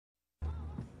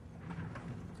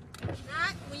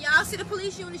y'all see the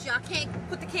police units, y'all can't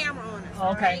put the camera on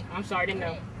us. Okay, right? I'm sorry, didn't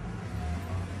know.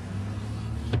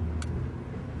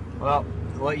 Well,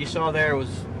 what you saw there was,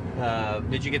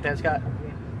 did you get that, Scott?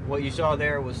 What you saw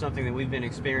there was something that we've been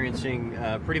experiencing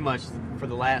pretty much for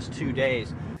the last 2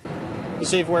 days. Let's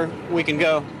see if we can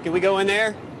go. Can we go in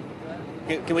there?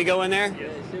 Can we go in there? Yeah,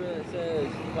 see what it says?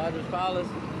 Padres Palace.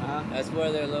 That's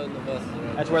where they're loading the buses.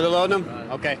 Right. That's where they're loading them?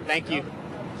 Right. Okay, thank you.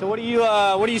 So what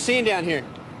are you seeing down here?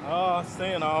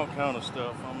 Seeing all kind of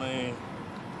stuff. I mean,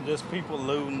 just people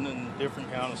looting and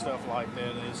different kind of stuff like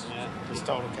that. It's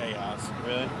total chaos.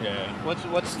 Really? Yeah.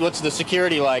 What's the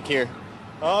security like here?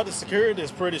 The security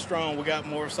is pretty strong. We got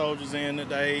more soldiers in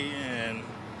today, and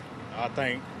I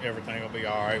think everything will be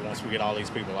all right once we get all these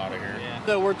people out of here. Yeah.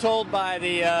 So we're told by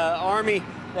the Army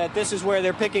that this is where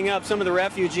they're picking up some of the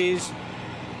refugees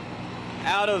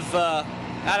out of the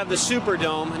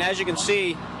Superdome, and as you can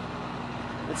see,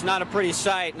 it's not a pretty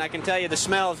sight, and I can tell you the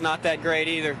smell is not that great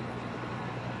either.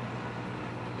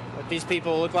 But these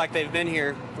people look like they've been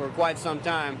here for quite some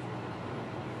time.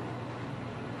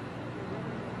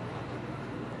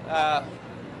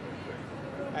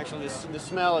 Actually, the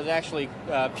smell is actually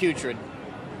putrid.